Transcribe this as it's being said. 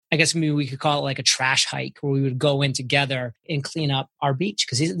guess maybe we could call it like a trash hike where we would go in together and clean up our beach.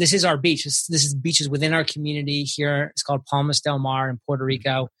 Because this is our beach. This is beaches within our community here. It's called Palmas del Mar in Puerto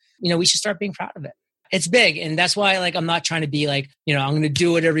Rico. We should start being proud of it. It's big. And that's why I'm not trying to be I'm going to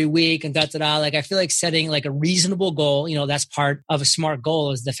do it every week and da-da-da. I feel like setting a reasonable goal, that's part of a smart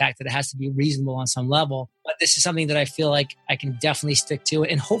goal is the fact that it has to be reasonable on some level. But this is something that I feel like I can definitely stick to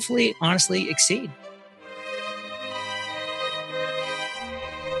and hopefully, honestly, exceed.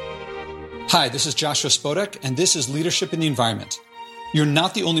 Hi, this is Joshua Spodek, and this is Leadership in the Environment. You're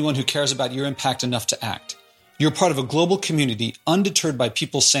not the only one who cares about your impact enough to act. You're part of a global community undeterred by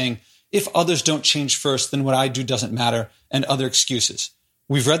people saying, if others don't change first, then what I do doesn't matter, and other excuses.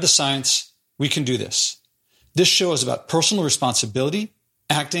 We've read the science. We can do this. This show is about personal responsibility,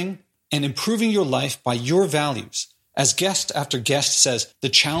 acting, and improving your life by your values. As guest after guest says, the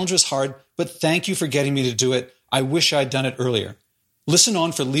challenge was hard, but thank you for getting me to do it. I wish I'd done it earlier. Listen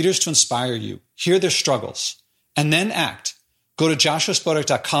on for leaders to inspire you, hear their struggles, and then act. Go to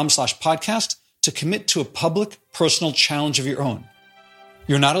joshuaspodek.com/podcast to commit to a public, personal challenge of your own.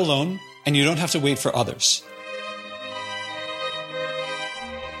 You're not alone, and you don't have to wait for others.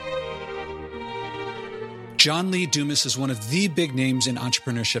 John Lee Dumas is one of the big names in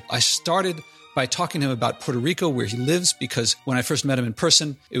entrepreneurship. I started by talking to him about Puerto Rico, where he lives, because when I first met him in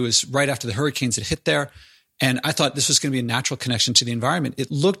person, it was right after the hurricanes had hit there. And I thought this was going to be a natural connection to the environment. It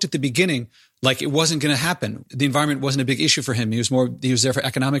looked at the beginning like it wasn't going to happen. The environment wasn't a big issue for him. He was there for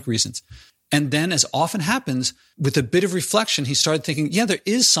economic reasons. And then, as often happens, with a bit of reflection, he started thinking, yeah, there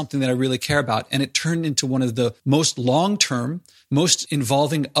is something that I really care about. And it turned into one of the most long-term, most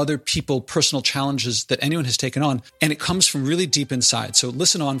involving other people, personal challenges that anyone has taken on. And it comes from really deep inside. So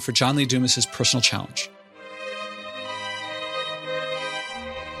listen on for John Lee Dumas' personal challenge.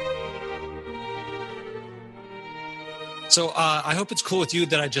 So I hope it's cool with you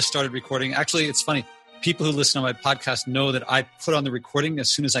that I just started recording. Actually, it's funny. People who listen to my podcast know that I put on the recording as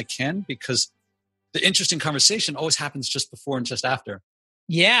soon as I can because the interesting conversation always happens just before and just after.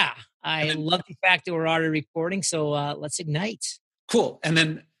 Yeah, I love the fact that we're already recording. So let's ignite. Cool. And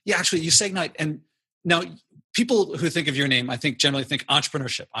then, yeah, actually, you say ignite. And now people who think of your name, I think generally think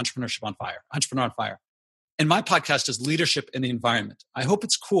entrepreneurship on fire, entrepreneur on fire. And my podcast is Leadership in the Environment. I hope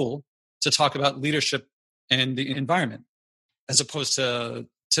it's cool to talk about leadership and the environment, as opposed to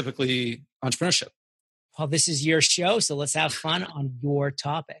typically entrepreneurship. Well, this is your show, so let's have fun on your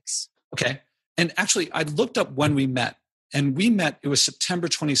topics. Okay. And actually, I looked up when we met, and it was September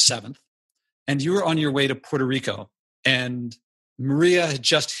 27th, and you were on your way to Puerto Rico, and Maria had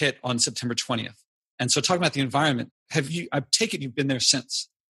just hit on September 20th. And so talking about the environment, I take it you've been there since?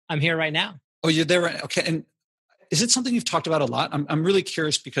 I'm here right now. Oh, you're there right. Okay. And is it something you've talked about a lot? I'm really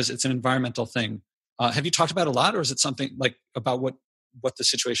curious because it's an environmental thing. Have you talked about it a lot, or is it something like about what the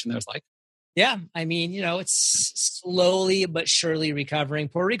situation there is like? Yeah. I mean, it's slowly but surely recovering.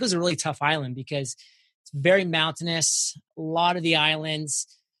 Puerto Rico is a really tough island because it's very mountainous. A lot of the islands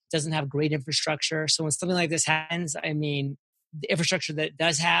doesn't have great infrastructure. So when something like this happens, I mean, the infrastructure that it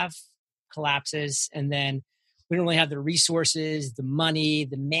does have collapses. And then we don't really have the resources, the money,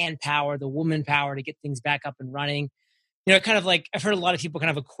 the manpower, the woman power to get things back up and running. Kind of like I've heard a lot of people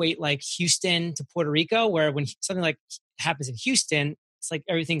kind of equate like Houston to Puerto Rico, where when something like happens in Houston, it's like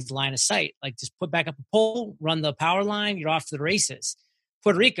everything's line of sight. Like just put back up a pole, run the power line, you're off to the races.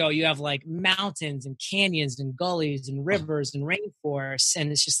 Puerto Rico, you have like mountains and canyons and gullies and rivers and rainforests.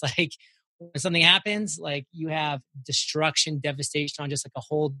 And it's just like when something happens, like you have destruction, devastation on just like a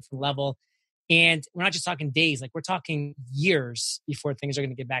whole different level. And we're not just talking days, like we're talking years before things are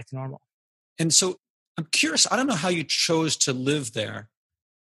going to get back to normal. And so I'm curious, I don't know how you chose to live there.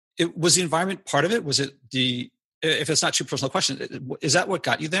 Was the environment part of it? Was it if it's not too personal question, is that what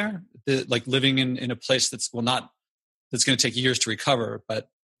got you there? Like living in a place that's going to take years to recover, but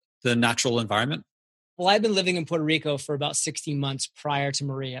the natural environment? Well, I've been living in Puerto Rico for about 16 months prior to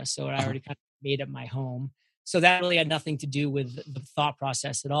Maria. So I already kind of made it my home. So that really had nothing to do with the thought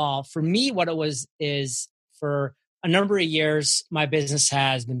process at all. For me, what it was is for a number of years, my business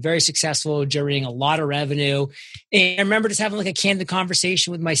has been very successful, generating a lot of revenue. And I remember just having like a candid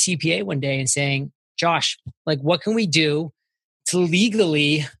conversation with my CPA one day and saying, Josh, like what can we do to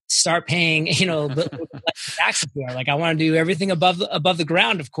legally start paying, taxes here? Like I want to do everything above the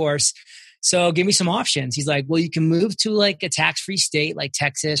ground, of course. So give me some options. He's like, well, you can move to like a tax-free state like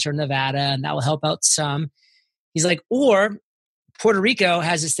Texas or Nevada, and that will help out some. He's like, or Puerto Rico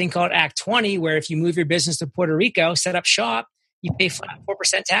has this thing called Act 20, where if you move your business to Puerto Rico, set up shop, you pay 4%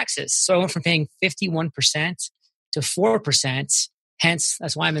 taxes. So I went from paying 51% to 4%. Hence,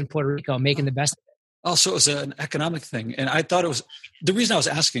 that's why I'm in Puerto Rico, making the best of it. Also, it was an economic thing. And I thought it was, the reason I was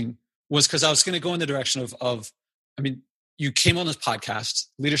asking was because I was going to go in the direction I mean, you came on this podcast,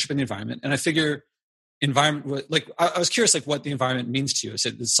 Leadership in the Environment, and I figure environment, like, I was curious, like, what the environment means to you. Is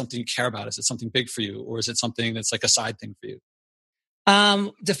it something you care about? Is it something big for you? Or is it something that's like a side thing for you?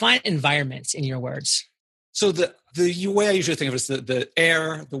 Define environments in your words. So the way I usually think of it is the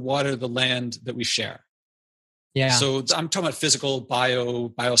air, the water, the land that we share. Yeah. So I'm talking about physical,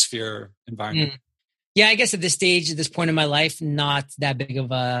 biosphere environment. Yeah, I guess at this stage, at this point in my life, not that big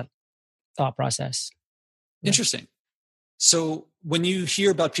of a thought process. Interesting. So when you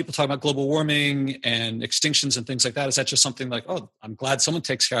hear about people talking about global warming and extinctions and things like that, is that just something like, oh, I'm glad someone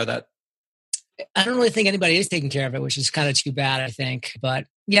takes care of that? I don't really think anybody is taking care of it, which is kind of too bad, I think. But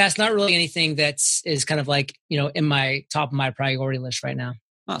yeah, it's not really anything is kind of like, in my top of my priority list right now.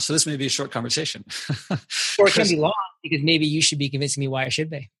 Oh, so this may be a short conversation. Or it can be long, because maybe you should be convincing me why I should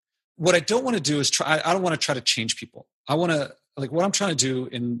be. What I don't want to do is I don't want to try to change people. I want to, like, what I'm trying to do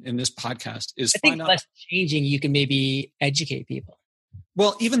in this podcast is find out. Less changing, you can maybe educate people.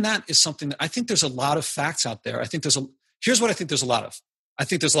 Well, even that is something that I think there's a lot of facts out there. Here's what I think there's a lot of. I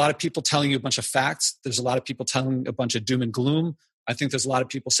think there's a lot of people telling you a bunch of facts. There's a lot of people telling a bunch of doom and gloom. I think there's a lot of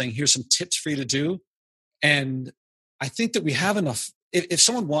people saying, here's some tips for you to do. And I think that we have enough. If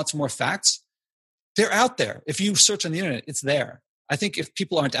someone wants more facts, they're out there. If you search on the internet, it's there. I think if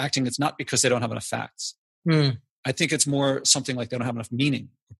people aren't acting, it's not because they don't have enough facts. I think it's more something like they don't have enough meaning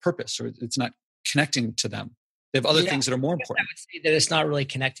or purpose, or it's not connecting to them. They have other things that are more important. I would say that it's not really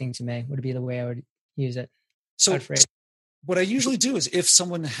connecting to me, would be the way I would use it. So what I usually do is, if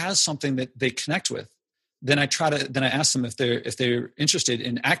someone has something that they connect with, then I ask them if they're interested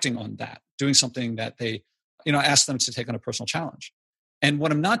in acting on that, doing something that they, I ask them to take on a personal challenge. And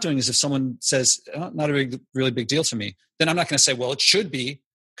what I'm not doing is, if someone says, oh, not a really big deal to me, then I'm not going to say, well, it should be,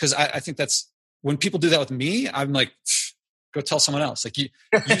 because I think that's, when people do that with me, I'm like, go tell someone else. Like, you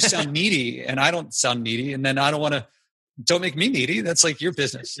sound needy and I don't sound needy. And then don't make me needy. That's like your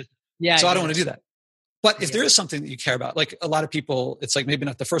business. Yeah. So I don't want to do that. But if there is something that you care about, like, a lot of people, it's like maybe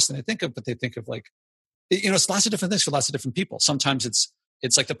not the first thing they think of, but they think of, like, it's lots of different things for lots of different people. Sometimes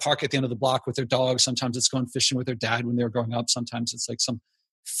it's like the park at the end of the block with their dog. Sometimes it's going fishing with their dad when they were growing up. Sometimes it's like some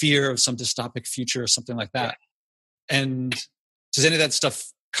fear of some dystopic future or something like that. Yeah. And does any of that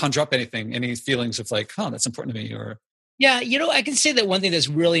stuff conjure up any feelings of like, oh, that's important to me? Or yeah, I can say that one thing that's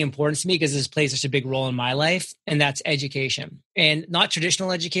really important to me, because this plays such a big role in my life, and that's education. And not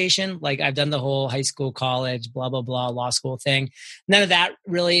traditional education. Like, I've done the whole high school, college, blah, blah, blah, law school thing. None of that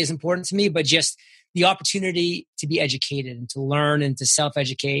really is important to me, but just the opportunity to be educated and to learn and to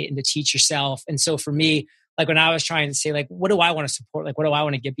self-educate and to teach yourself. And so for me, like, when I was trying to say, like, what do I want to support? Like, what do I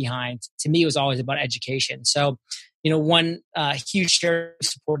want to get behind? To me, it was always about education. So, one huge charity I've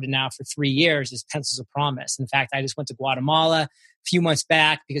supported now for 3 years is Pencils of Promise. In fact, I just went to Guatemala a few months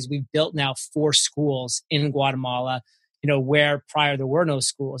back, because we've built now 4 schools in Guatemala, where prior there were no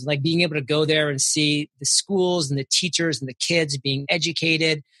schools. Like, being able to go there and see the schools and the teachers and the kids being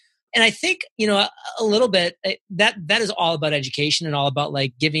educated. And I think, a little bit that is all about education, and all about,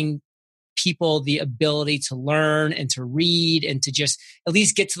 like, giving people the ability to learn and to read and to just at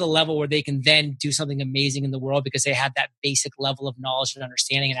least get to the level where they can then do something amazing in the world, because they have that basic level of knowledge and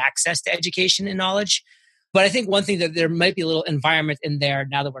understanding and access to education and knowledge. But I think one thing that there might be a little environment in there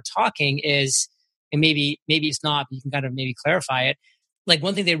now that we're talking is, and maybe it's not, but you can kind of maybe clarify it. Like,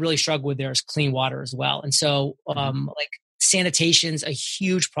 one thing they really struggle with there is clean water as well. And so, like, sanitation's a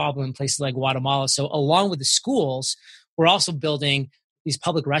huge problem in places like Guatemala. So along with the schools, we're also building these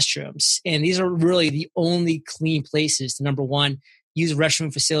public restrooms. And these are really the only clean places to, number one, use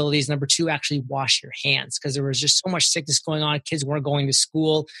restroom facilities. Number two, actually wash your hands, because there was just so much sickness going on. Kids weren't going to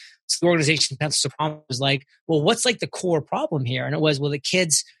school. So the organization Pencils of Promise was like, well, what's like the core problem here? And it was, well, the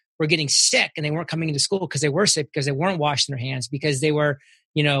kids were getting sick and they weren't coming into school because they were sick, because they weren't washing their hands, because they were,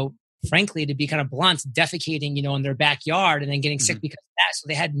 frankly, to be kind of blunt, defecating, in their backyard and then getting sick because of that. So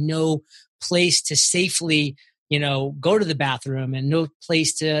they had no place to safely, go to the bathroom, and no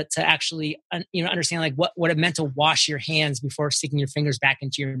place to actually, understand like what it meant to wash your hands before sticking your fingers back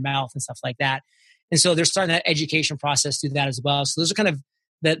into your mouth and stuff like that. And so they're starting that education process through that as well. So those are kind of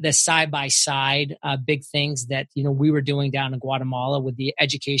the side by side big things that, we were doing down in Guatemala with the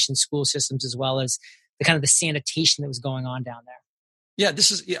education school systems, as well as the kind of the sanitation that was going on down there. Yeah,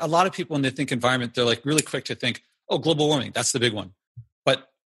 this is a lot of people, when they think environment, they're like really quick to think, oh, global warming, that's the big one. But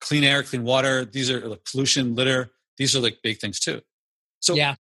clean air, clean water, these are like pollution, litter, these are like big things too. So,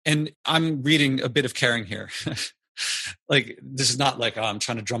 yeah. And I'm reading a bit of caring here. Like, this is not like, I'm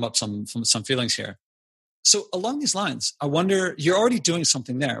trying to drum up some feelings here. So along these lines, I wonder, you're already doing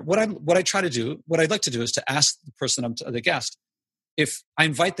something there. What I'd like to do is to ask the person, the guest, if I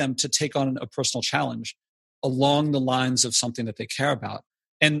invite them to take on a personal challenge along the lines of something that they care about.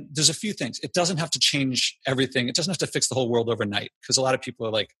 And there's a few things. It doesn't have to change everything. It doesn't have to fix the whole world overnight, because a lot of people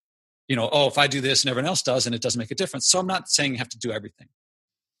are like, oh, if I do this and everyone else does, and it doesn't make a difference. So I'm not saying you have to do everything.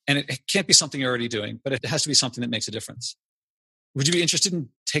 And it can't be something you're already doing, but it has to be something that makes a difference. Would you be interested in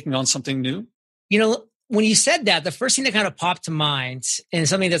taking on something new? When you said that, the first thing that kind of popped to mind, and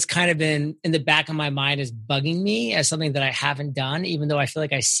something that's kind of been in the back of my mind is bugging me as something that I haven't done, even though I feel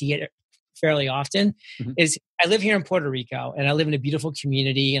like I see it fairly often, is I live here in Puerto Rico, and I live in a beautiful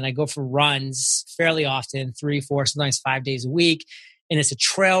community, and I go for runs fairly often, 3, 4, sometimes 5 days a week. And it's a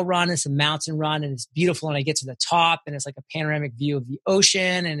trail run, it's a mountain run, and it's beautiful. And I get to the top, and it's like a panoramic view of the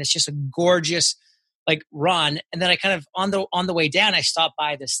ocean, and it's just a gorgeous run. And then I kind of on the way down, I stop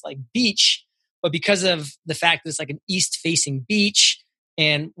by this beach, but because of the fact that it's like an east facing beach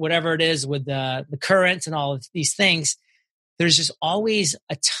and whatever it is with the currents and all of these things, there's just always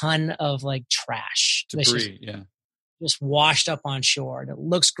a ton of trash, debris, just washed up on shore, and it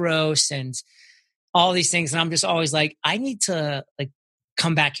looks gross and all these things. And I'm just always I need to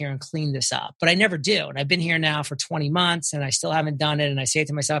come back here and clean this up, but I never do. And I've been here now for 20 months and I still haven't done it. And I say it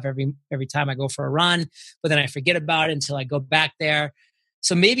to myself every time I go for a run, but then I forget about it until I go back there.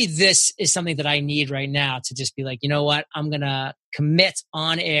 So maybe this is something that I need right now to just be you know what, I'm going to commit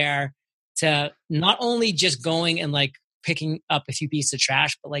on air to not only just going and picking up a few pieces of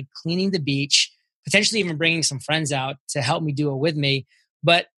trash, but cleaning the beach, potentially even bringing some friends out to help me do it with me,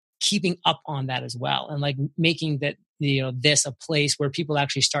 but keeping up on that as well. And making that, this a place where people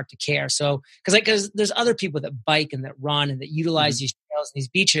actually start to care. So, because there's other people that bike and that run and that utilize these trails and these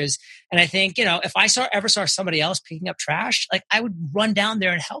beaches. And I think, if I ever saw somebody else picking up trash, I would run down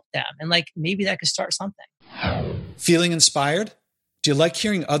there and help them. And maybe that could start something. Feeling inspired? Do you like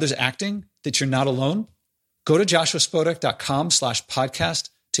hearing others acting that you're not alone? Go to joshuaspodek.com/podcast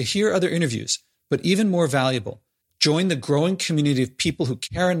to hear other interviews, but even more valuable, join the growing community of people who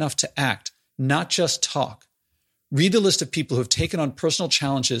care enough to act, not just talk. Read the list of people who have taken on personal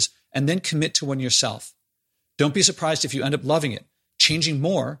challenges and then commit to one yourself. Don't be surprised if you end up loving it, changing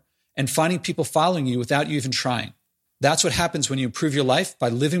more, and finding people following you without you even trying. That's what happens when you improve your life by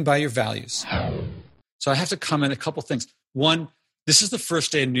living by your values. So I have to comment a couple things. One, this is the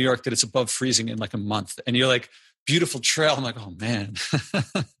first day in New York that it's above freezing in a month. And you're beautiful trail. I'm oh man.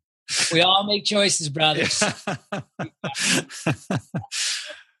 We all make choices, brothers.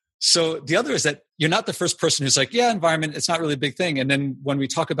 So the other is that you're not the first person who's environment, it's not really a big thing. And then when we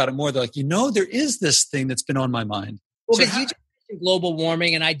talk about it more, they're there is this thing that's been on my mind. Well, because you mentioned global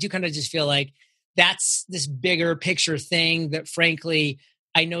warming, and I do kind of just feel that's this bigger picture thing that frankly,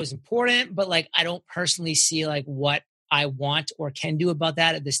 I know is important, but I don't personally see what I want or can do about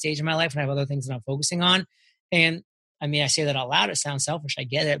that at this stage of my life. And I have other things that I'm focusing on. And I mean, I say that out loud, it sounds selfish, I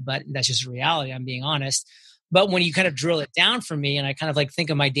get it, but that's just reality. I'm being honest. But when you kind of drill it down for me and I kind of think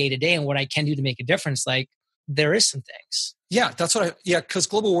of my day to day and what I can do to make a difference, there is some things. Yeah, that's what because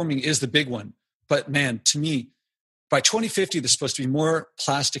global warming is the big one. But man, to me, by 2050, there's supposed to be more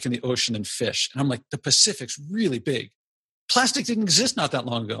plastic in the ocean than fish. And I'm the Pacific's really big. Plastic didn't exist not that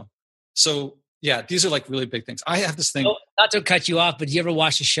long ago. So yeah, these are really big things. I have this thing. So, not to cut you off, but do you ever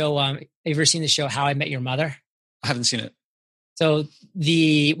watch the show? Have you ever seen the show How I Met Your Mother? I haven't seen it. So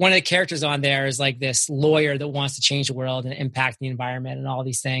one of the characters on there is this lawyer that wants to change the world and impact the environment and all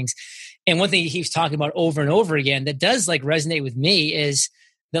these things. And one thing he keeps talking about over and over again that does resonate with me is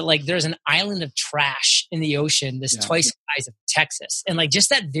that there's an island of trash in the ocean that's twice the size of Texas. And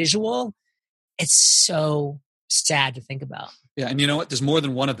just that visual, it's so sad to think about. Yeah. And you know what? There's more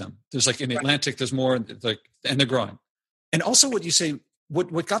than one of them. There's in the Atlantic, there's more and they're growing. And also what you say,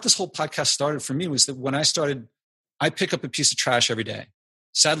 what got this whole podcast started for me was that when I pick up a piece of trash every day.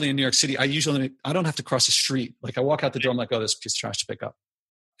 Sadly, in New York City, I don't have to cross the street. I walk out the door, I'm oh, there's a piece of trash to pick up.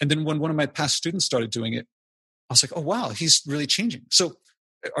 And then when one of my past students started doing it, I was oh, wow, he's really changing. So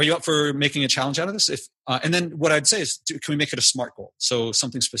are you up for making a challenge out of this? And then what I'd say is, can we make it a SMART goal? So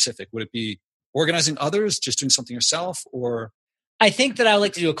something specific. Would it be organizing others, just doing something yourself, or? I think that I would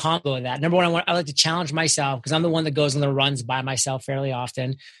like to do a combo of that. Number one, I like to challenge myself because I'm the one that goes on the runs by myself fairly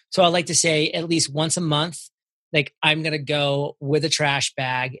often. So I like to say at least once a month, I'm going to go with a trash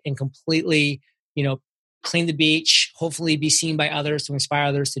bag and completely, clean the beach, hopefully be seen by others to inspire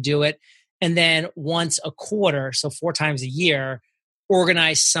others to do it. And then once a quarter, so 4 times a year,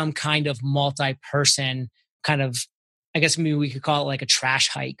 organize some kind of multi-person kind of I guess maybe we could call it like a trash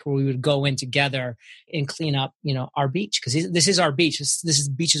hike where we would go in together and clean up, our beach. Cause this is our beach. This is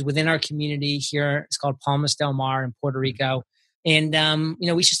beaches within our community here. It's called Palmas del Mar in Puerto Rico. And,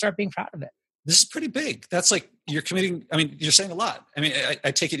 we should start being proud of it. This is pretty big. That's like you're committing. I mean, you're saying a lot. I mean,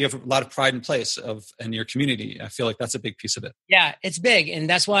 I take it you have a lot of pride and place in your community. I feel like that's a big piece of it. Yeah, it's big. And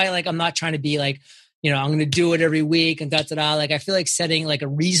that's why I'm not trying to be like, I'm going to do it every week and da-da-da. Like I feel like setting like a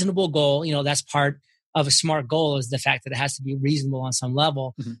reasonable goal, that's part of a smart goal is the fact that it has to be reasonable on some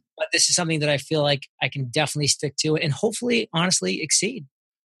level. Mm-hmm. But this is something that I feel like I can definitely stick to and hopefully, honestly, exceed.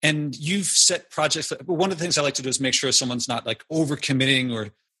 And you've set projects. One of the things I like to do is make sure someone's not like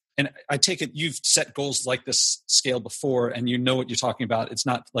overcommitting and I take it you've set goals like this scale before and you know what you're talking about. It's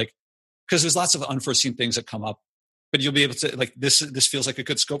not like, because there's lots of unforeseen things that come up, but you'll be able to like, this feels like a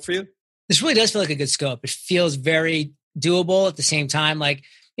good scope for you. This really does feel like a good scope. It feels very doable at the same time. Like,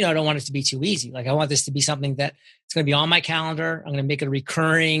 I don't want it to be too easy. Like I want this to be something that it's going to be on my calendar. I'm going to make it a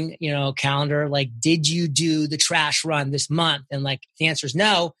recurring, calendar. Like, did you do the trash run this month? And like, if the answer is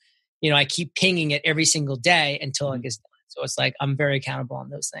no, I keep pinging it every single day until it gets done. So it's like, I'm very accountable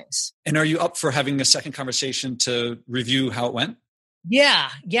on those things. And are you up for having a second conversation to review how it went? Yeah.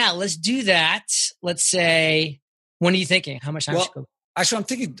 Let's do that. Let's say, when are you thinking? How much time should go? Actually, I'm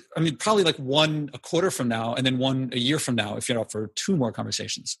thinking, probably like one a quarter from now and then one a year from now, if you're up for 2 more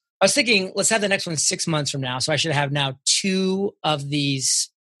conversations. I was thinking, let's have the next one 6 months from now. So I should have now 2 of these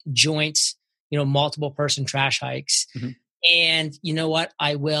joint, multiple person trash hikes. Mm-hmm. And you know what?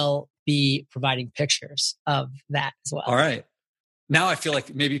 I will be providing pictures of that as well. All right. Now I feel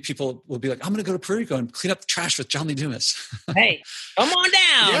like maybe people will be like, I'm going to go to Puerto Rico and clean up the trash with John Lee Dumas. Hey, come on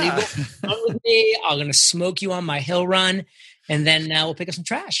down. Yeah. You go with me. I'm going to smoke you on my hill run. And then we'll pick up some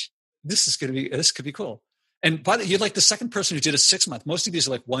trash. This could be cool. And by the way, you're like the second person who did a 6 month. Most of these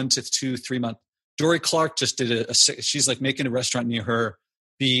are like 1 to 2, 3 month. Dory Clark just did she's like making a restaurant near her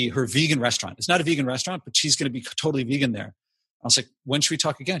be her vegan restaurant. It's not a vegan restaurant, but she's going to be totally vegan there. I was like, when should we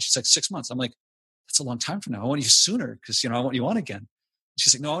talk again? She's like, 6 months. I'm like, that's a long time from now. I want you sooner because, I want you on again.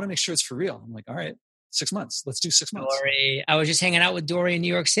 She's like, no, I want to make sure it's for real. I'm like, all right, 6 months. Let's do 6 months. Dory, I was just hanging out with Dory in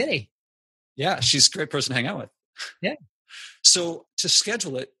New York City. Yeah, she's a great person to hang out with. Yeah. So to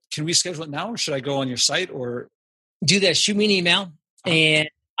schedule it, can we schedule it now or should I go on your site or? Do this. Shoot me an email and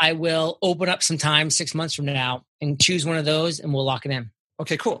I will open up some time 6 months from now and choose one of those and we'll lock it in.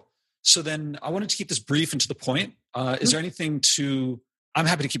 Okay, cool. So then I wanted to keep this brief and to the point. Is there anything I'm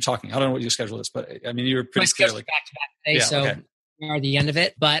happy to keep talking. I don't know what your schedule is, but you're pretty clear. Like, back to back today, we are the end of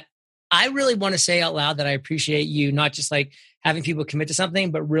it. But I really want to say out loud that I appreciate you, not just like having people commit to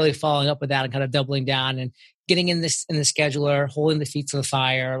something, but really following up with that and kind of doubling down and getting in the scheduler, holding the feet to the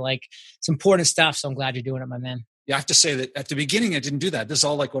fire. Like it's important stuff. So I'm glad you're doing it, my man. Yeah, I have to say that at the beginning, I didn't do that. This is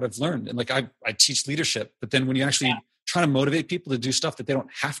all like what I've learned. And like I teach leadership, but then when you actually try to motivate people to do stuff that they don't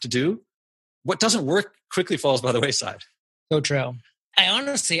have to do, what doesn't work quickly falls by the wayside. So true.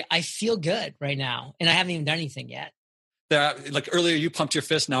 I feel good right now and I haven't even done anything yet. Like earlier you pumped your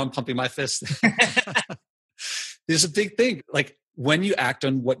fist. Now I'm pumping my fist. There's a big thing. Like when you act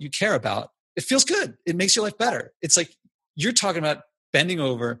on what you care about, it feels good. It makes your life better. It's like you're talking about bending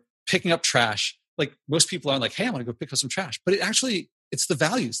over, picking up trash. Like most people aren't like, hey, I want to go pick up some trash. But it's the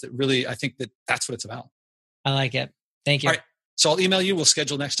values that really, I think that's what it's about. I like it. Thank you. All right. So I'll email you. We'll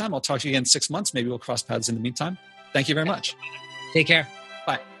schedule next time. I'll talk to you again in 6 months. Maybe we'll cross paths in the meantime. Thank you very much. Take care.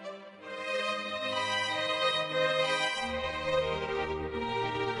 Bye.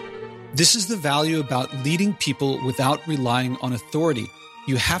 This is the value about leading people without relying on authority.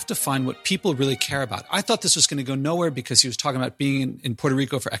 You have to find what people really care about. I thought this was going to go nowhere because he was talking about being in Puerto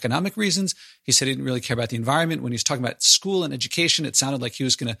Rico for economic reasons. He said he didn't really care about the environment. When he was talking about school and education, it sounded like he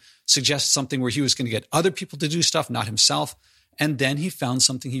was going to suggest something where he was going to get other people to do stuff, not himself. And then he found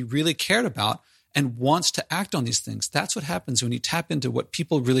something he really cared about and wants to act on these things. That's what happens when you tap into what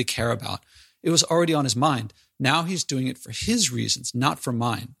people really care about. It was already on his mind. Now he's doing it for his reasons, not for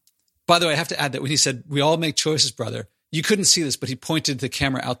mine. By the way, I have to add that when he said, we all make choices, brother, you couldn't see this, but he pointed the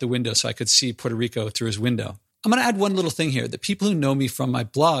camera out the window so I could see Puerto Rico through his window. I'm going to add one little thing here. The people who know me from my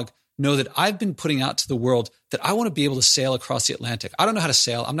blog know that I've been putting out to the world that I want to be able to sail across the Atlantic. I don't know how to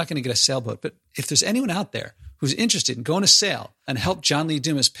sail. I'm not going to get a sailboat. But if there's anyone out there who's interested in going to sail and help John Lee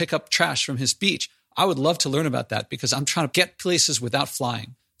Dumas pick up trash from his beach, I would love to learn about that because I'm trying to get places without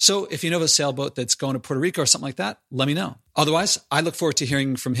flying. So if you know of a sailboat that's going to Puerto Rico or something like that, let me know. Otherwise, I look forward to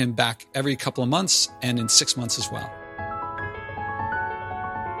hearing from him back every couple of months and in 6 months as well.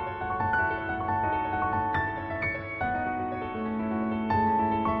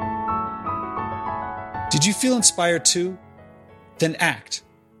 Did you feel inspired too? Then act.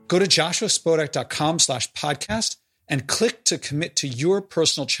 Go to joshuaspodek.com/podcast and click to commit to your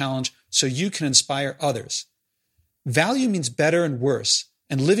personal challenge so you can inspire others. Value means better and worse,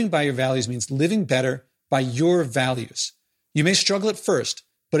 and living by your values means living better by your values. You may struggle at first,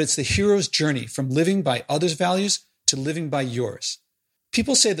 but it's the hero's journey from living by others' values to living by yours.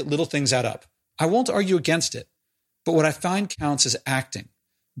 People say that little things add up. I won't argue against it, but what I find counts is acting.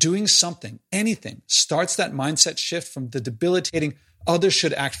 Doing something, anything, starts that mindset shift from the debilitating others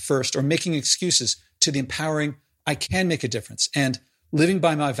should act first or making excuses to the empowering I can make a difference, and living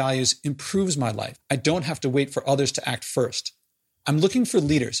by my values improves my life. I don't have to wait for others to act first. I'm looking for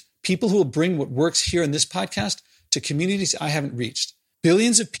leaders, people who will bring what works here in this podcast to communities I haven't reached.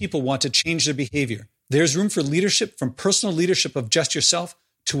 Billions of people want to change their behavior. There's room for leadership, from personal leadership of just yourself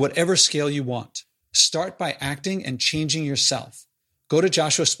to whatever scale you want. Start by acting and changing yourself. Go to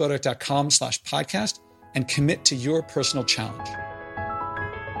joshuaspodek.com/podcast and commit to your personal challenge.